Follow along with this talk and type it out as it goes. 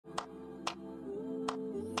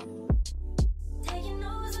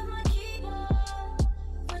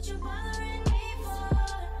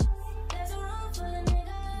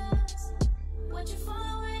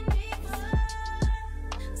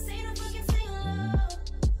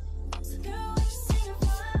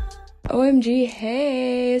OMG,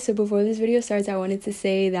 hey! So before this video starts, I wanted to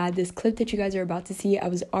say that this clip that you guys are about to see, I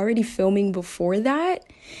was already filming before that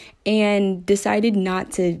and decided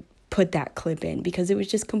not to put that clip in because it was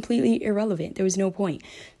just completely irrelevant. There was no point.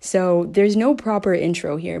 So there's no proper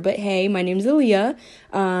intro here. But hey, my name's Aaliyah.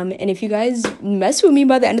 And if you guys mess with me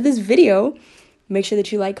by the end of this video, make sure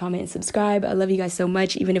that you like, comment, and subscribe. I love you guys so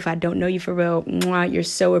much. Even if I don't know you for real, mwah, you're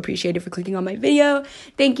so appreciated for clicking on my video.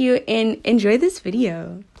 Thank you and enjoy this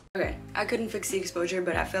video. Okay, I couldn't fix the exposure,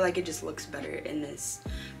 but I feel like it just looks better in this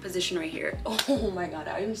position right here. Oh my god,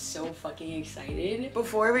 I am so fucking excited.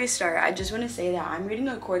 Before we start, I just want to say that I'm reading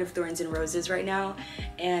A Court of Thorns and Roses right now,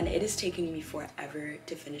 and it is taking me forever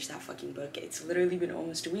to finish that fucking book. It's literally been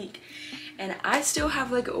almost a week, and I still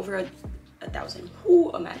have like over a thousand,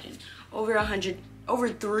 who imagine, over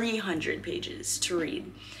 300 pages to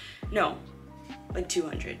read. No, like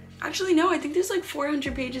 200. Actually, no, I think there's like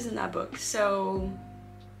 400 pages in that book, so...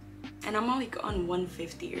 and I'm like on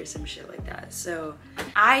 150 or some shit like that. So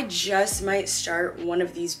I just might start one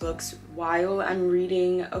of these books while I'm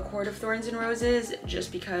reading A Court of Thorns and Roses,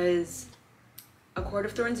 just because A Court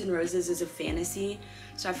of Thorns and Roses is a fantasy.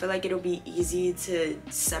 So I feel like it'll be easy to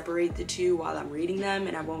separate the two while I'm reading them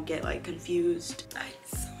and I won't get like confused. I'm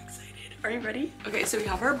so excited. Are you ready? Okay, so we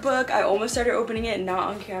have our book. I almost started opening it, not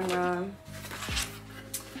on camera.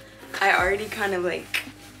 I already kind of like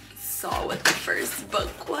saw what the first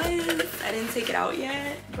book was. I didn't take it out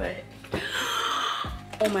yet, but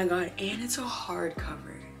oh my god, and it's a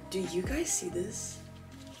hardcover. Do you guys see this?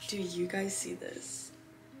 Do you guys see this?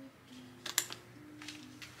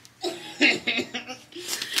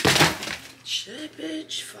 Shit,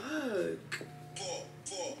 bitch, fuck.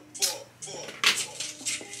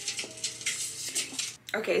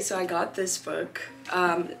 Okay, so I got this book.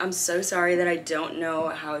 I'm so sorry that I don't know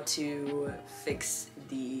how to fix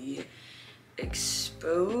the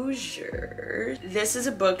exposure. This is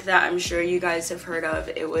a book that I'm sure you guys have heard of.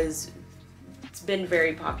 It's been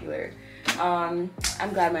very popular. I'm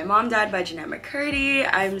Glad My Mom Died by Jeanette McCurdy.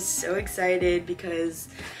 I'm so excited because,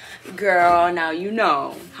 girl, now you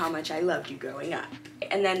know how much I loved you growing up.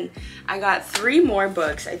 And then I got 3 more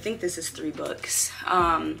books. I think this is 3 books.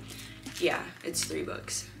 Yeah, it's 3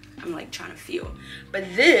 books. I'm like trying to feel. But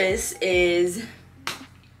this is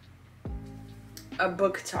a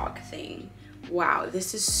book talk thing. Wow,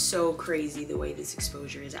 this is so crazy the way this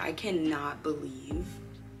exposure is. I cannot believe.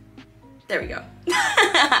 There we go.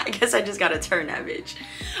 I guess I just gotta turn that bitch.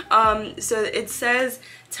 So it says,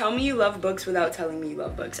 tell me you love books without telling me you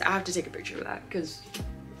love books. I have to take a picture of that because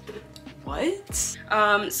what?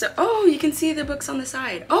 So, oh, you can see the books on the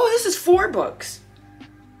side. Oh, this is 4 books.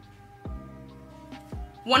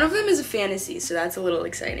 One of them is a fantasy, so that's a little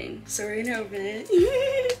exciting. So we're gonna open it.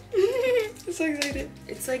 I'm so excited.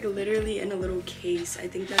 It's like literally in a little case. I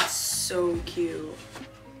think that's so cute.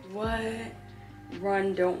 What?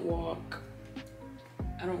 Run, don't walk.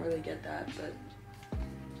 I don't really get that, but...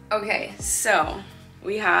 okay, so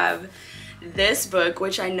we have this book,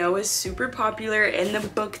 which I know is super popular in the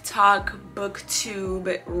book talk,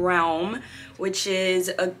 booktube realm, which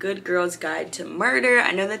is A Good Girl's Guide to Murder.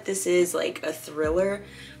 I know that this is like a thriller.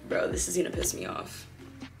 Bro, this is gonna piss me off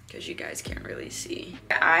because you guys can't really see.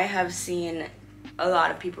 I have seen a lot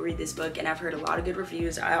of people read this book and I've heard a lot of good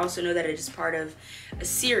reviews. I also know that it is part of a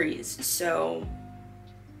series, so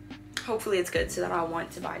hopefully it's good so that I want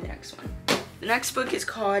to buy the next one. The next book is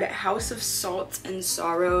called House of Salt and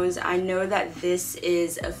Sorrows. I know that this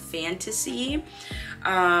is a fantasy,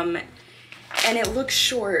 and it looks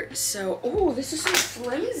short, so, oh, this is so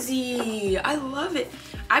flimsy. I love it.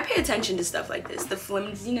 I pay attention to stuff like this, the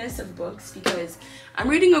flimsiness of books, because I'm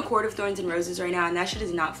reading A Court of Thorns and Roses right now, and that shit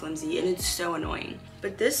is not flimsy, and it's so annoying.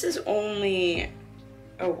 But this is only,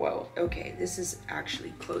 oh, whoa, okay, this is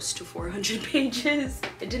actually close to 400 pages.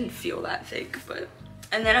 It didn't feel that thick, but...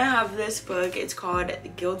 and then I have this book. It's called The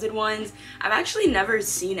Gilded Ones. I've actually never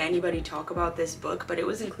seen anybody talk about this book, but it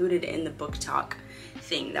was included in the book talk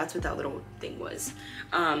thing. That's what that little thing was.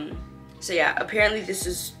 So yeah, apparently this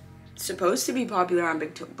is supposed to be popular on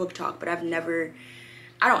book talk, but I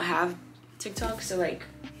don't have TikTok, so like,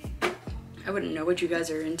 I wouldn't know what you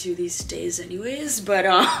guys are into these days anyways, but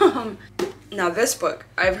now this book,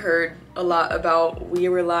 I've heard a lot about. We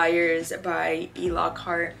Were Liars by E.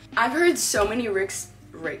 Lockhart. I've heard so many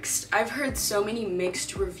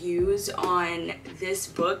mixed reviews on this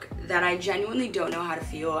book that I genuinely don't know how to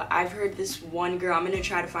feel. I've heard this one girl, I'm gonna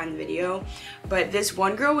try to find the video, but this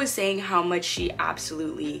one girl was saying how much she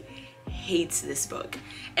absolutely hates this book.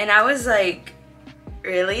 And I was like,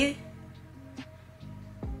 really?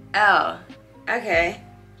 Oh, okay.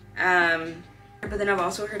 But then I've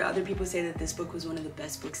also heard other people say that this book was one of the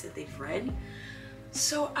best books that they've read.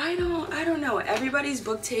 So I don't know. Everybody's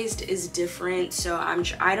book taste is different. So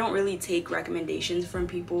I don't really take recommendations from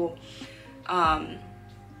people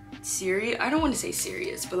serious. I don't want to say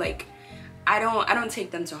serious, but like I don't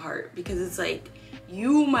take them to heart, because it's like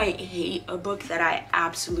you might hate a book that I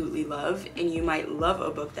absolutely love and you might love a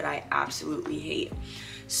book that I absolutely hate.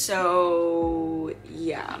 So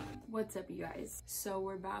yeah. What's up, you guys? So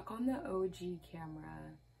we're back on the OG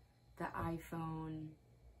camera, the iPhone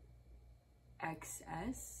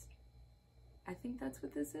XS. I think that's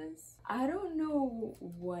what this is. I don't know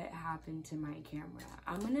what happened to my camera.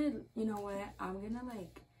 I'm gonna, you know what? I'm gonna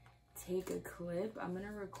like take a clip. I'm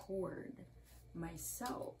gonna record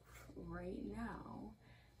myself right now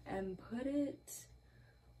and put it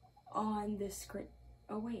on the screen.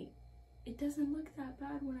 Oh wait, it doesn't look that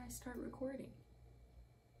bad when I start recording.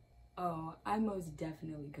 Oh, I most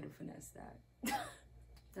definitely could have finessed that.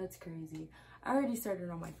 That's crazy. I already started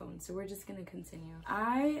on my phone, so we're just gonna continue.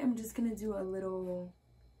 I am just gonna do a little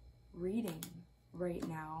reading right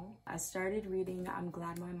now. I started reading I'm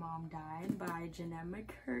Glad My Mom Died by Jeanette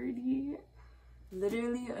McCurdy.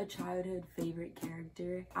 Literally a childhood favorite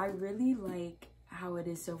character. I really like how it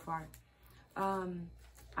is so far. I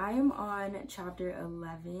am on chapter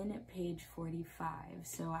 11, page 45.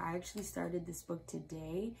 So I actually started this book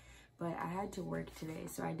today, but I had to work today,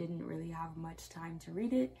 so I didn't really have much time to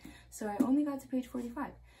read it. So I only got to page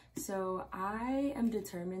 45. So I am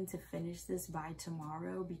determined to finish this by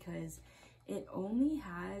tomorrow, because it only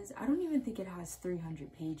has, I don't even think it has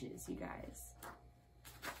 300 pages, you guys.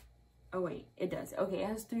 Oh wait, it does. Okay, it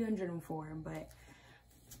has 304, but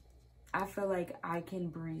I feel like I can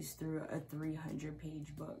breeze through a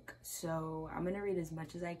 300-page book. So I'm gonna read as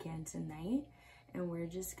much as I can tonight, and we're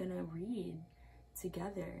just gonna read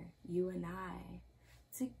together, you and I,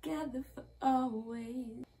 together for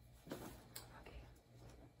always. Okay,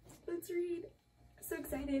 let's read. So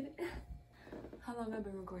excited. How long I've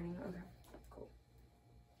been recording? Okay, cool.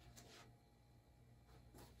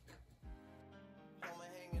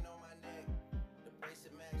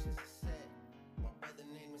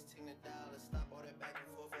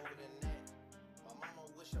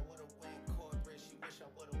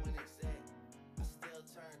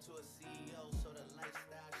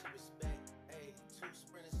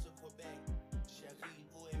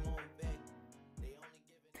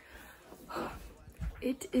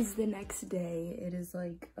 It is the next day. It is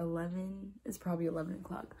like 11. It's probably 11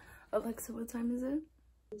 o'clock. Alexa, what time is it?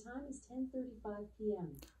 The time is 10:35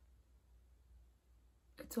 p.m.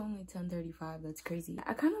 It's only 10:35. That's crazy.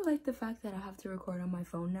 I kind of like the fact that I have to record on my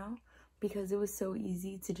phone now, because it was so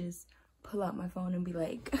easy to just pull out my phone and be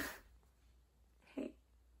like, hey.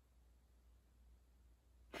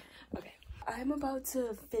 Okay. I'm about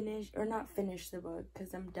to finish, or not finish the book,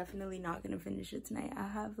 because I'm definitely not going to finish it tonight. I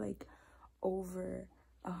have like over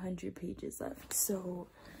 100 pages left. So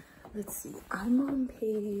let's see, I'm on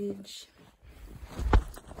page, I'll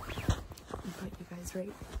put you guys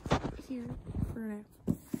right here for now.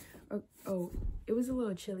 Oh, it was a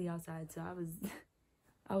little chilly outside, so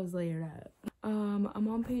I was layered up. I'm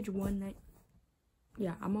on page I'm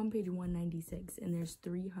on page 196, and there's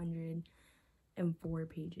 304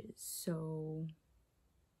 pages, so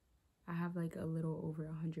I have like a little over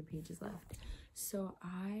 100 pages left. So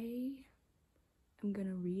I'm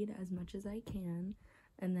gonna read as much as I can,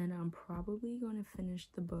 and then I'm probably gonna finish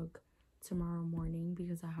the book tomorrow morning,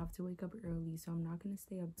 because I have to wake up early, so I'm not gonna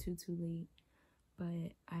stay up too late,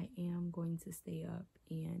 but I am going to stay up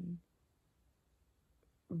and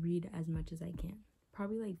read as much as I can.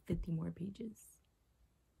 Probably like 50 more pages.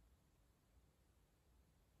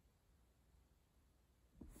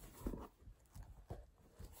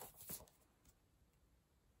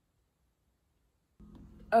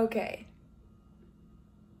 Okay.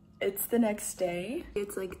 It's the next day.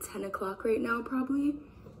 It's like 10 o'clock right now, probably,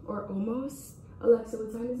 or almost. Alexa,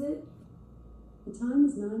 what time is it? The time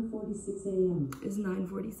is 9:46 a.m. It's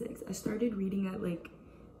 9:46. I started reading at like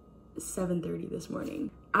 7:30 this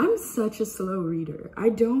morning. I'm such a slow reader. I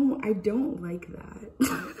don't like that.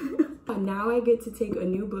 Now I get to take a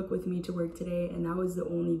new book with me to work today, and that was the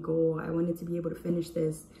only goal. I wanted to be able to finish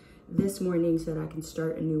this morning so that I can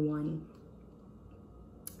start a new one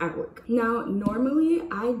at work. Now, normally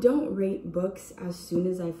I don't rate books as soon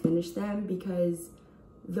as I finish them, because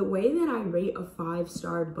the way that I rate a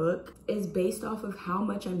 5-star book is based off of how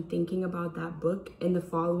much I'm thinking about that book in the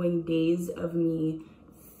following days of me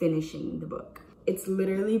finishing the book. It's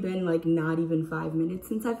literally been like not even 5 minutes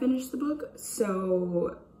since I finished the book,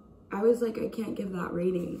 so I was like, I can't give that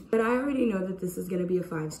rating. But I already know that this is gonna be a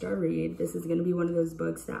 5-star read. This is gonna be one of those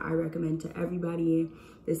books that I recommend to everybody.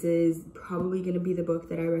 This is probably gonna be the book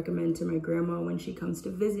that I recommend to my grandma when she comes to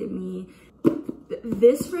visit me.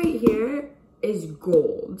 This right here is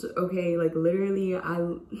gold, okay? Like literally,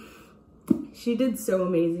 she did so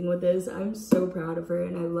amazing with this. I'm so proud of her,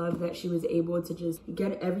 and I love that she was able to just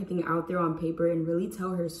get everything out there on paper and really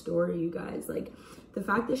tell her story, you guys. Like, the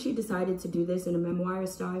fact that she decided to do this in a memoir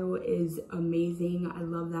style is amazing. I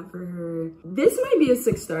love that for her. This might be a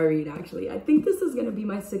 6-star read, actually. I think this is gonna be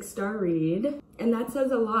my 6-star read, and that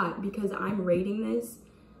says a lot because I'm rating this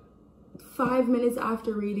 5 minutes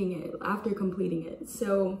after reading it, after completing it.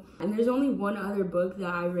 So, and there's only one other book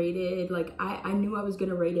that I rated, like I knew I was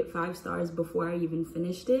gonna rate it 5 stars before I even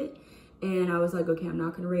finished it. And I was like, okay, I'm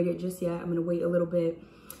not gonna rate it just yet. I'm gonna wait a little bit.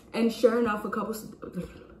 And sure enough, a couple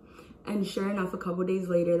days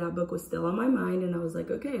later, that book was still on my mind, and I was like,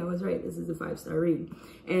 okay, I was right. This is a 5-star read.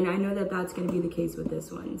 And I know that that's gonna be the case with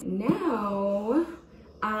this one. Now,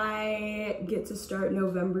 I get to start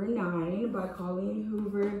November 9 by Colleen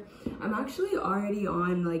Hoover. I'm actually already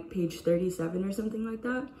on like page 37 or something like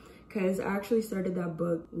that, because I actually started that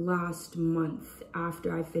book last month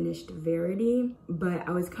after I finished Verity. But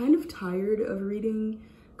I was kind of tired of reading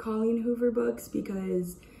Colleen Hoover books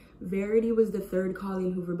because Verity was the 3rd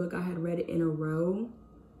Colleen Hoover book I had read in a row.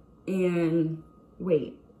 And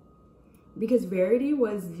wait, because Verity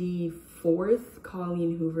was the 4th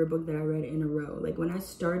Colleen Hoover book that I read in a row. Like, when I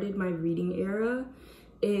started my reading era,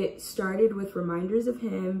 it started with Reminders of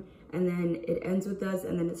Him, and then it ends with Us,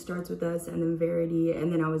 and then it starts with Us, and then Verity,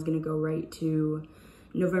 and then I was gonna go right to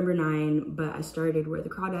November 9, but I started Where the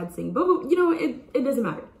Crawdads Sing. But you know, it doesn't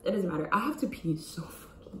matter. It doesn't matter. I have to pee so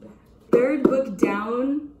fucking bad. 3rd book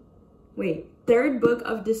down. Wait, 3rd book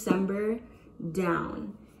of December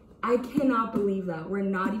down. I cannot believe that. We're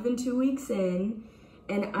not even 2 weeks in,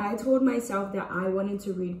 and I told myself that I wanted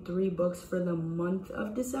to read 3 books for the month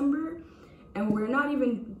of December, and we're not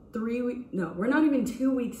even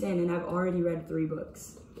 2 weeks in, and I've already read 3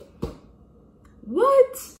 books.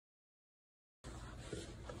 What?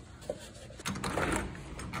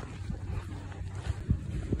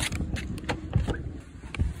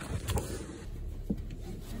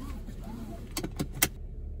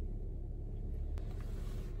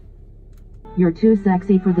 You're too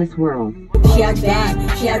sexy for this world. She act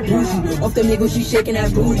bad, she act bougie. Off the nigga, she shaking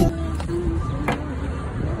that booty.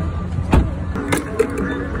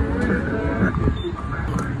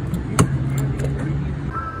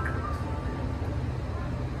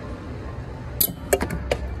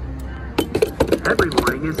 Every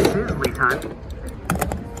morning is Sizzly time.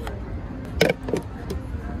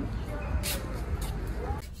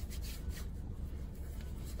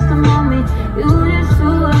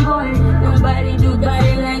 Nobody do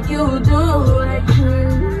body like you do.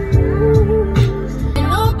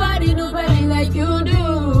 Nobody do body like you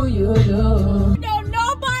do. You do. No,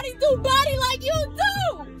 nobody do body like you do.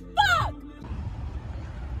 Fuck.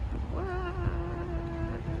 What?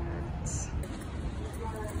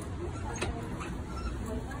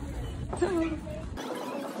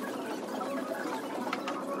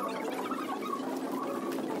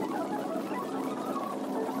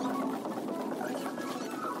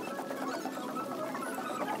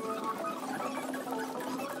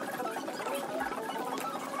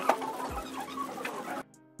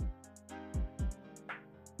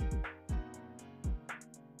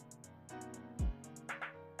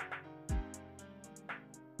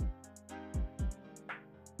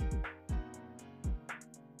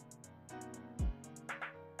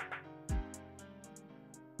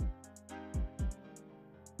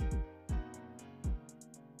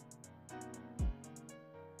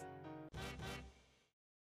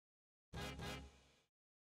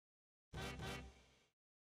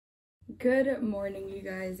 Good morning, you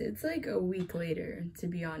guys. It's like a week later, to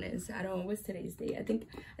be honest. I don't know, what's today's date? I think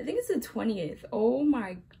it's the 20th. Oh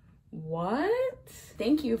my, what?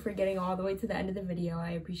 Thank you for getting all the way to the end of the video.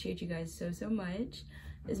 I appreciate you guys so much.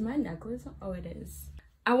 Is my necklace on? Oh, it is.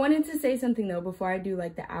 I wanted to say something though before I do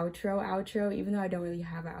like the outro, even though I don't really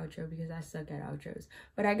have an outro because I suck at outros.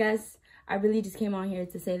 But I guess I really just came on here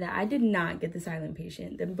to say that I did not get The Silent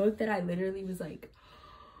Patient. The book that I literally was like,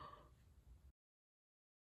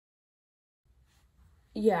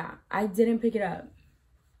 yeah, I didn't pick it up.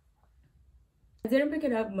 I didn't pick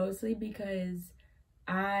it up mostly because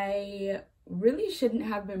I really shouldn't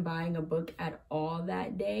have been buying a book at all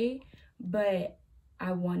that day, but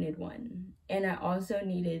I wanted one. And I also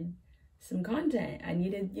needed some content. I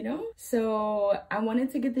needed, you know? So I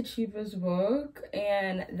wanted to get the cheapest book,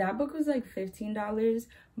 and that book was like $15,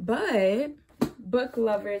 but Book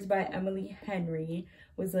Lovers by Emily Henry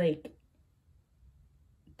was like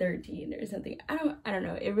 13 or something. I don't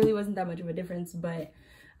know. It really wasn't that much of a difference, but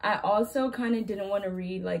I also kind of didn't want to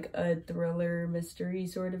read like a thriller mystery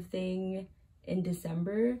sort of thing in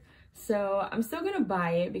December. So I'm still gonna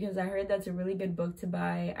buy it because I heard that's a really good book to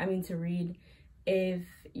buy. I mean, to read if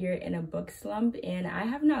you're in a book slump, and I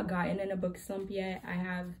have not gotten in a book slump yet. I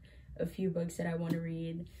have a few books that I want to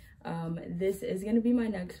read. This is gonna be my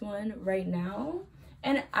next one right now,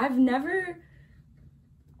 and I've never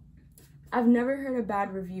heard a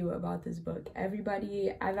bad review about this book. I've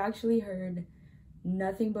actually heard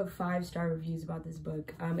nothing but 5-star reviews about this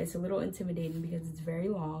book. It's a little intimidating because it's very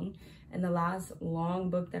long, and the last long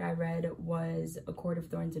book that I read was A Court of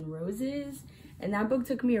Thorns and Roses, and that book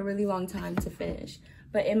took me a really long time to finish.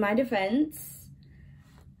 But in my defense,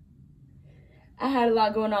 I had a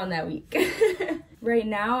lot going on that week. Right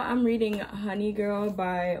now, I'm reading Honey Girl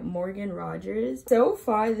by Morgan Rogers. So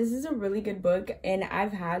far, this is a really good book, and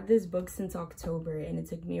I've had this book since October, and it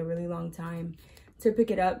took me a really long time to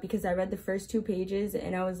pick it up because I read the first 2 pages,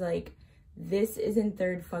 and I was like, this is in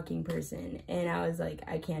third fucking person, and I was like,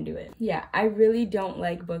 I can't do it. Yeah, I really don't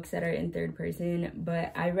like books that are in third person,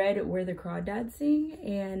 but I read Where the Crawdads Sing,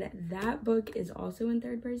 and that book is also in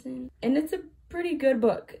third person, and it's a pretty good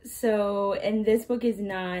book. So, and this book is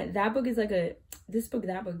not, that book is like a this book,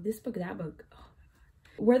 that book, this book, that book. Oh.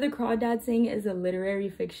 Where the Crawdads Sing is a literary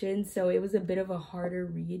fiction, so it was a bit of a harder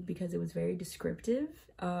read because it was very descriptive.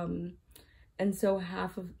 And so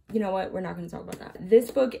half of, you know what, we're not going to talk about that.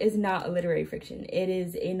 This book is not a literary fiction. It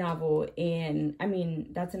is a novel, and I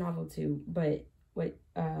mean, that's a novel too, but what,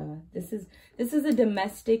 this is a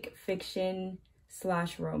domestic fiction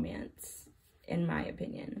 / romance, in my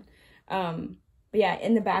opinion. But yeah,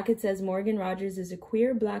 in the back it says, Morgan Rogers is a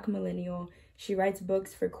queer Black millennial. She writes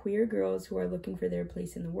books for queer girls who are looking for their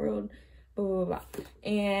place in the world, blah, blah, blah.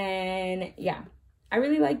 And yeah, I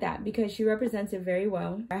really like that because she represents it very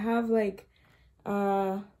well. I have like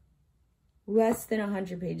less than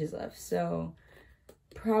 100 pages left, so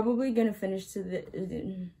probably gonna finish this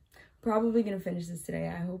today.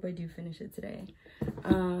 I hope I do finish it today.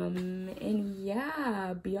 And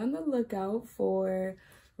yeah, be on the lookout for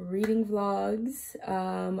reading vlogs,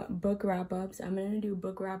 book wrap-ups. I'm gonna do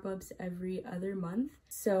book wrap-ups every other month,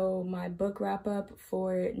 so my book wrap-up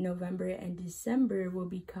for November and December will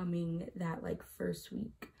be coming that like first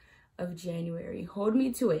week of January. Hold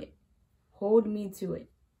me to it. Hold me to it.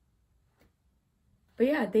 But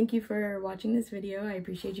yeah, thank you for watching this video. I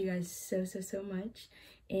appreciate you guys so much,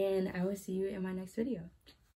 and I will see you in my next video.